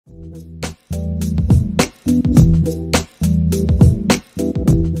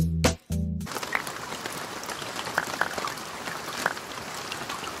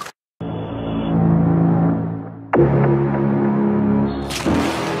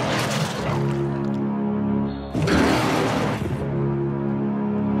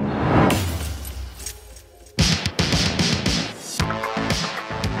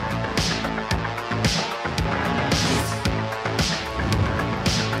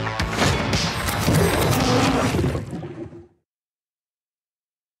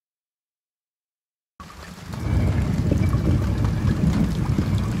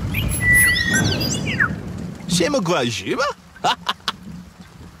Shema kwa shiba?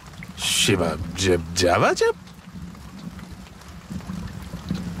 Shiba jib java jib?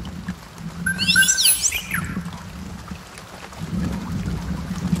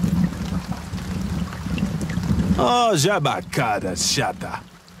 Oh, jaba cara chata.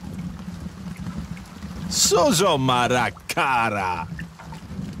 Sozo maracara.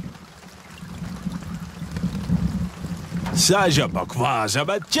 Saja bakwaza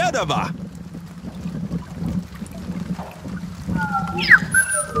batjadava.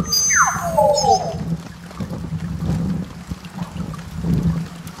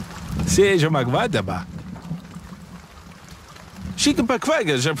 Seja magvadaba. Chica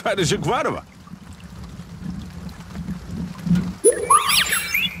bakwaga, já para de guarda.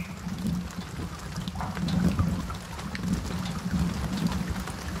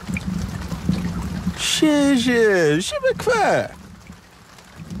 شو بكفى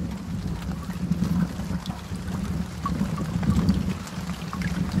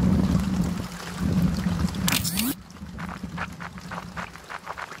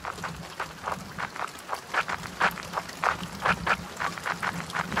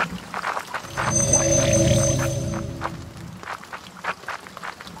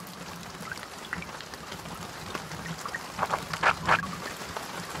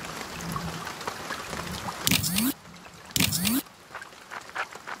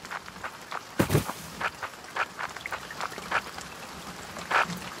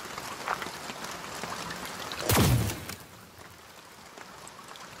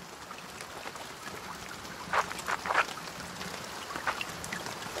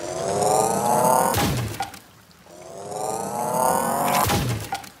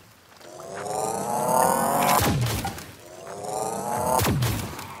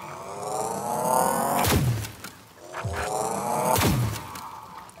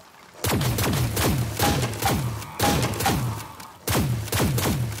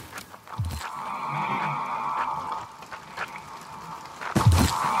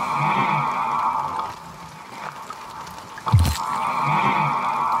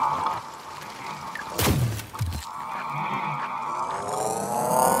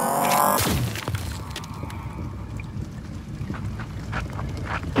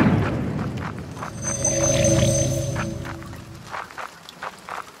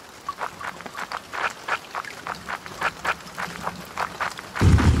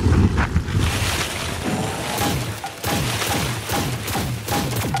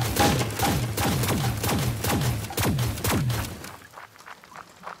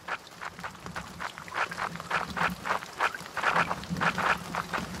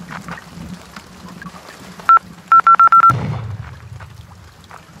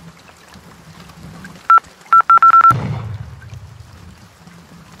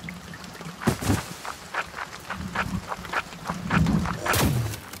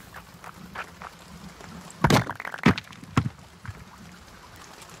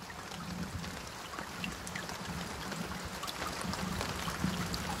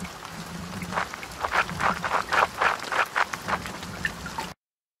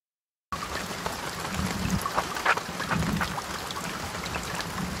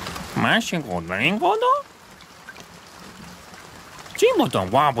Mágico lingodo? Timotão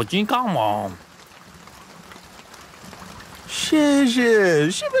guapo de calma.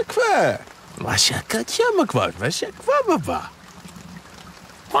 شو بكفى وشكا تشمك وشكا بابا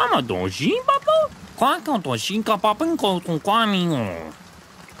Quando doji babo? Quando doji capapin com caminho.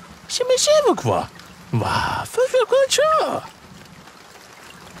 شو بكفى ففي كوتشا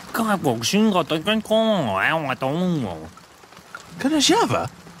Cái cuộc sinh có tới cái con áo mà tông. كان جافا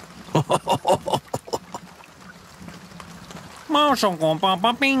Mà sao con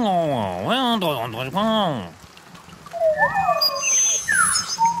papa pingo? Tôi không.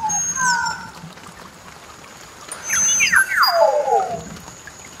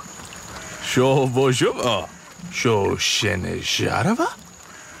 شو بوجبا شو شنجاربا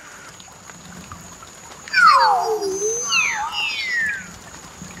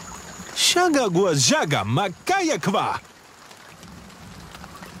شاغا غوزاغا مكايا كوا با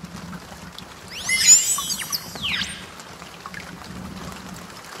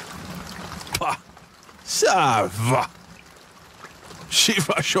سافا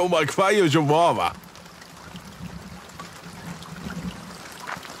شيفا شو مكفايا جوابا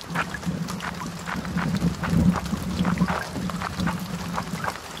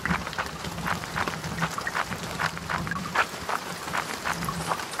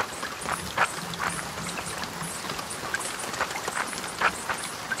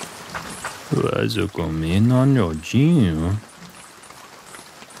Vas a comer no nojinho.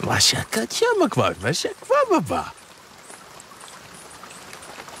 Masha kachama kwa, masha kwa baba.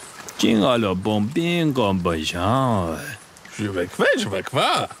 Jinga le bon bien comme besoin. Je vais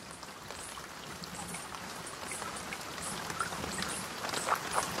quoi.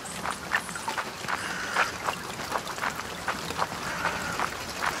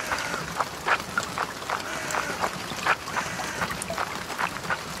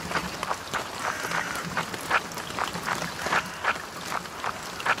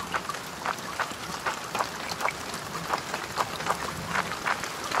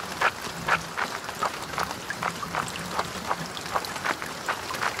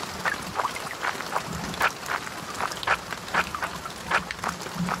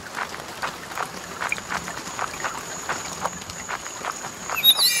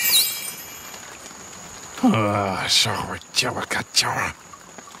 Ah, sorry, chawa.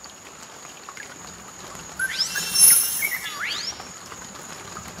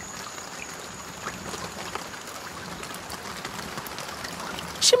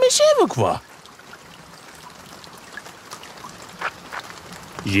 Shimmy quoi?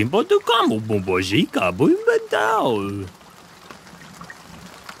 J'ai pas de camp au bon bois, cabo inventado.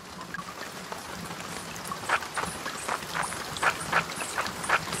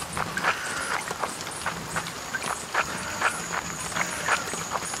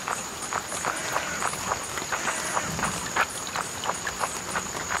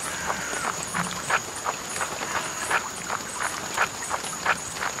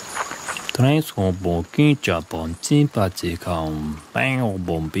 Três com bom quinta bom simpática bem o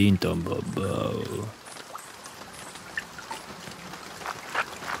bom pinto bobo.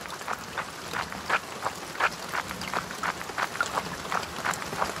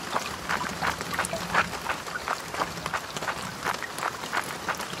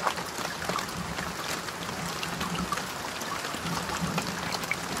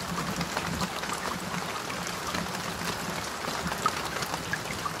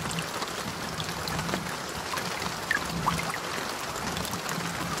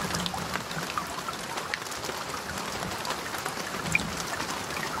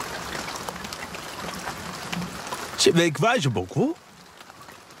 Je vais quoi, je beaucoup?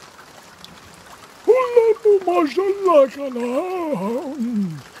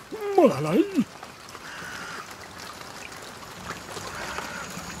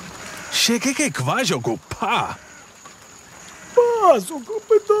 Je que quoi, je go pas. Paso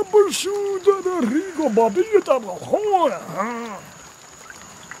competa prosciutto da rigo babita bojona.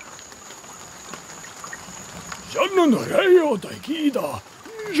 Gianno noreo taikida.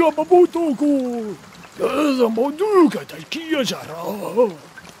 Jababutoku. Esa moduka taikia jara.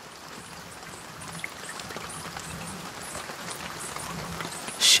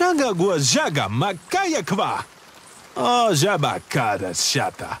 Shanga gua jaga makaya kwa. Oh, jaba kada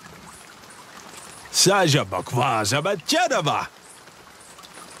chata. Saja bakwa, jaba chadava.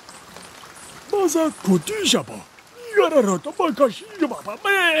 Masa kutishaba. Yararata bakashi baba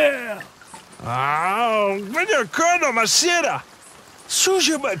me. Ah, vaya kono masira.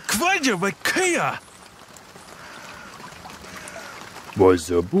 Suja bakwaja bakaya.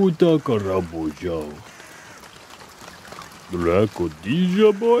 Wasabuta karabuja. Draco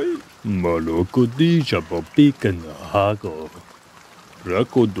dija boy, maloko dija bopica na hago.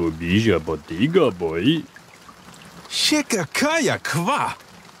 Draco dobija botiga boy. Shika kaya kwa.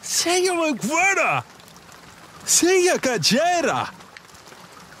 Seya wakwara. Seya kajera.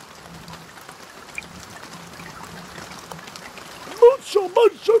 Macha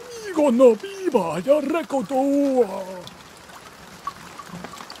amigo no viva ya recotoa.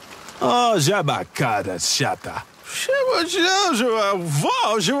 Oh, jaba kada chata.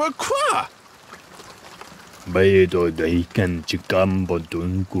 Je vois quoi? Beto daikan chicambo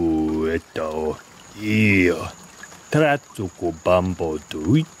tunku eto. Io. Tratto ko bambo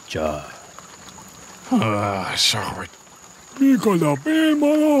tuicha. Ah, sorry. Mica la prima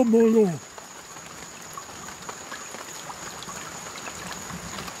amolo.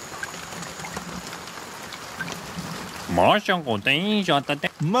 Motion ko tem jota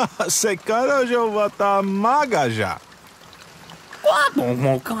tem. Ma se cara jo vata magaja.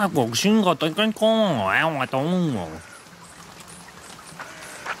 Mo ka ko singo to kan ko ai wa to.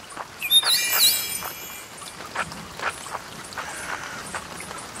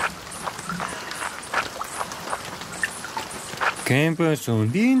 Camper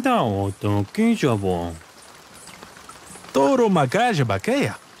sundinta o to kinjabo. Toro magaja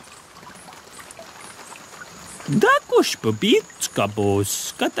bakeia. Dakos babits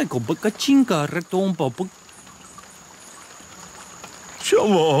kabos. Kata ko bakachinka retompa bak.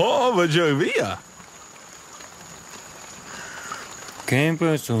 Chomo hova jovia.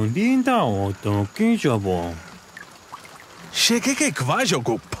 Camper son linda o ton kijabo. Shekeke kwajo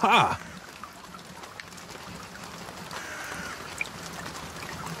go pa.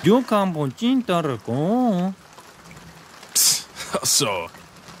 Yo campo cintarco. So.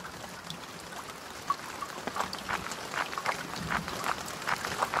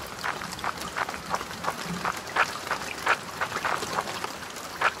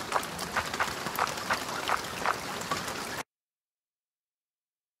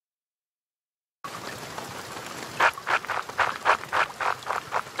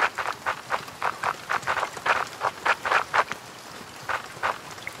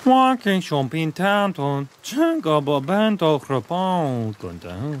 Walking shopping tanton, changaba bando crepon,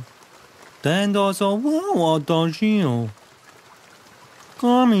 content. Tendo so well donjio.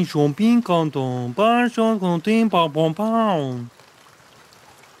 Coming shopping canton, barshon contin papon pound.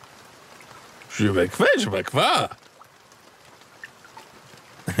 Je vais quoi?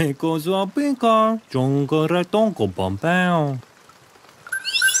 Echoes of Pinker, Jungle Retonco Pompeo.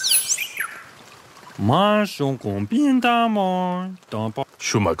 Marshon compintamo, tampa.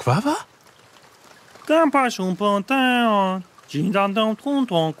 Shumakwava? Campachon Ponteo, Jindan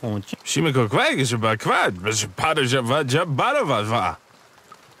Tonton Conti. Shimekokwa, je vais quoi? Mais je pas de jabba.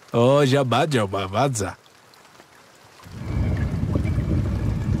 Oh, jabba.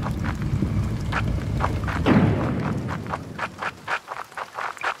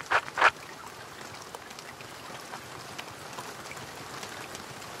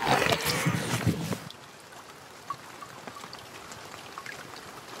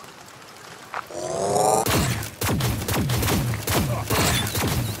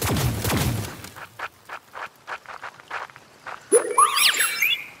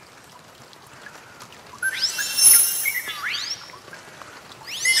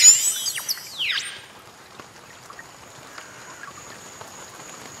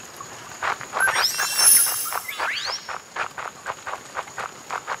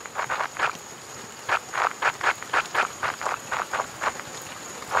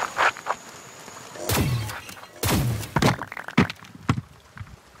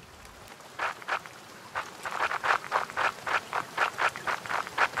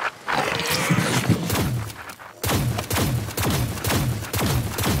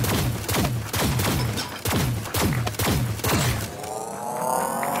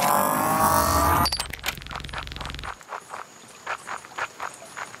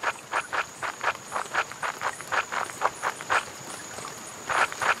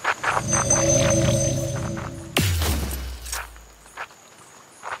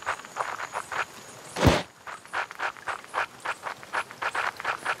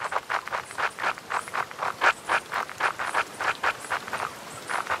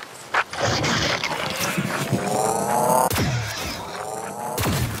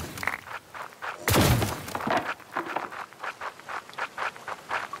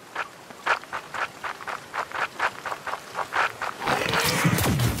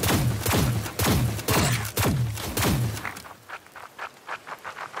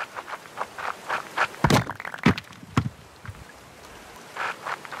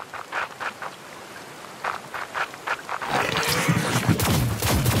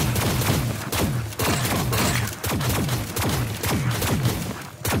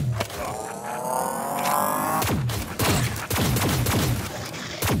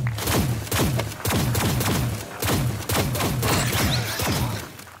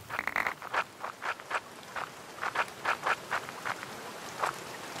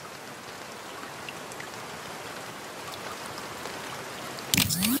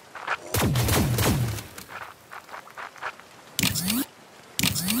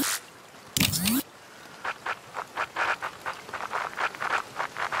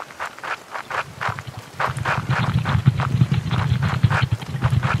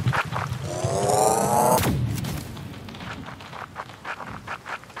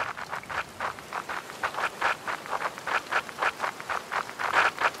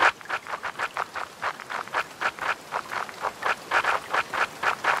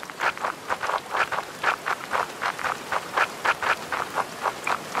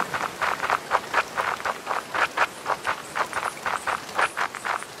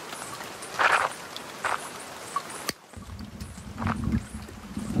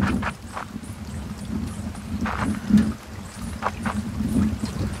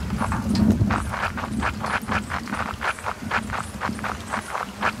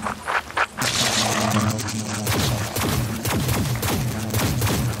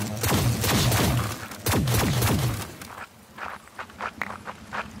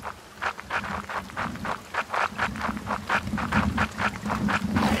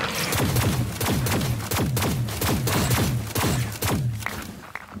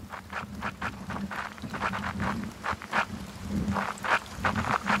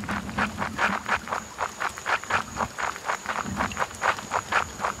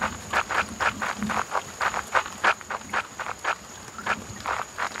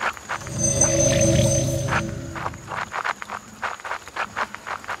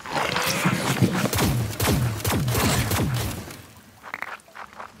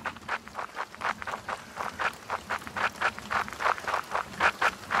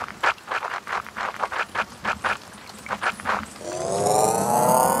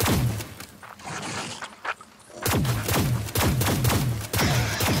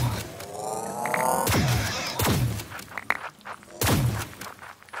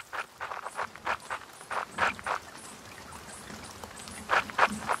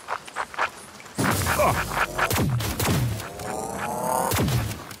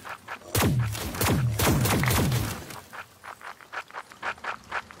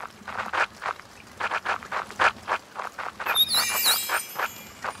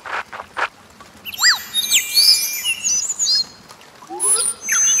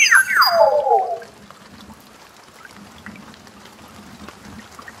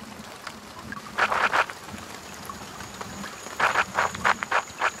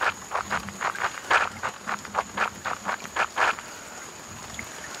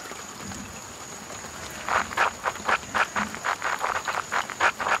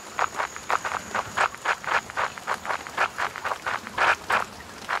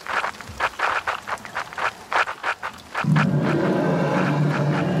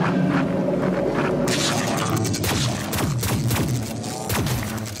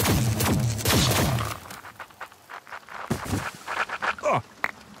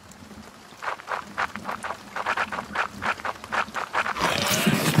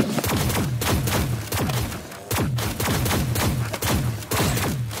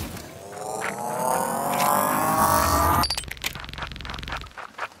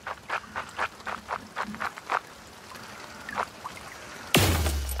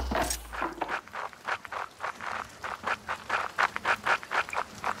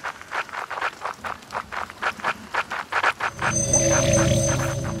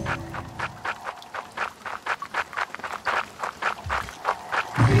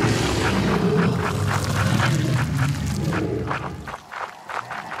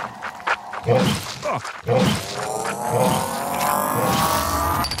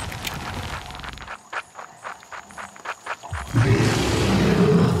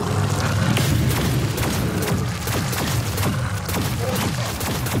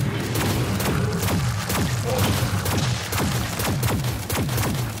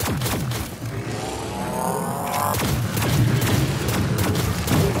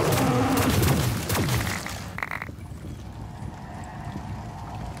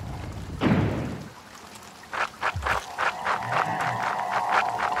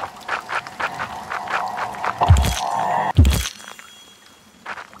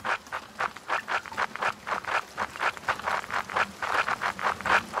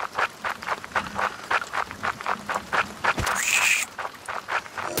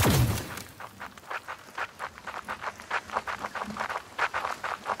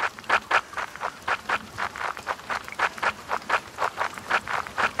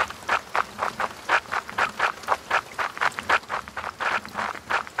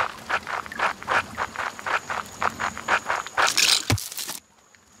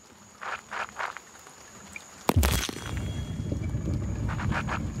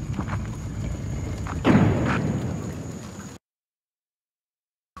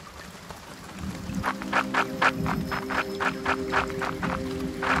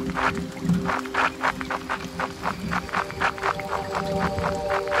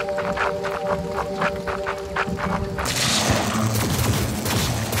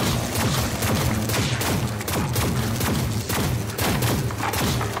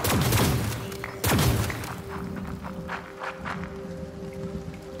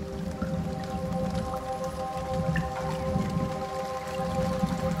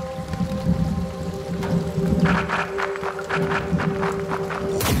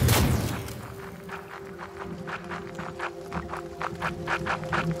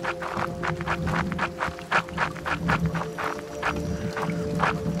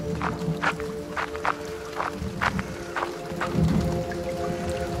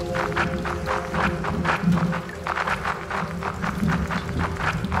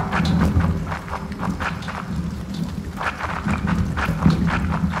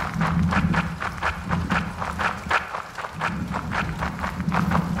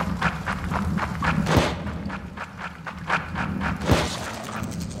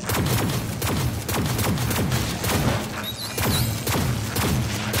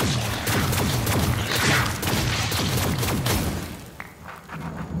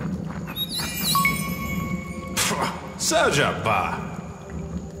 Sajaba.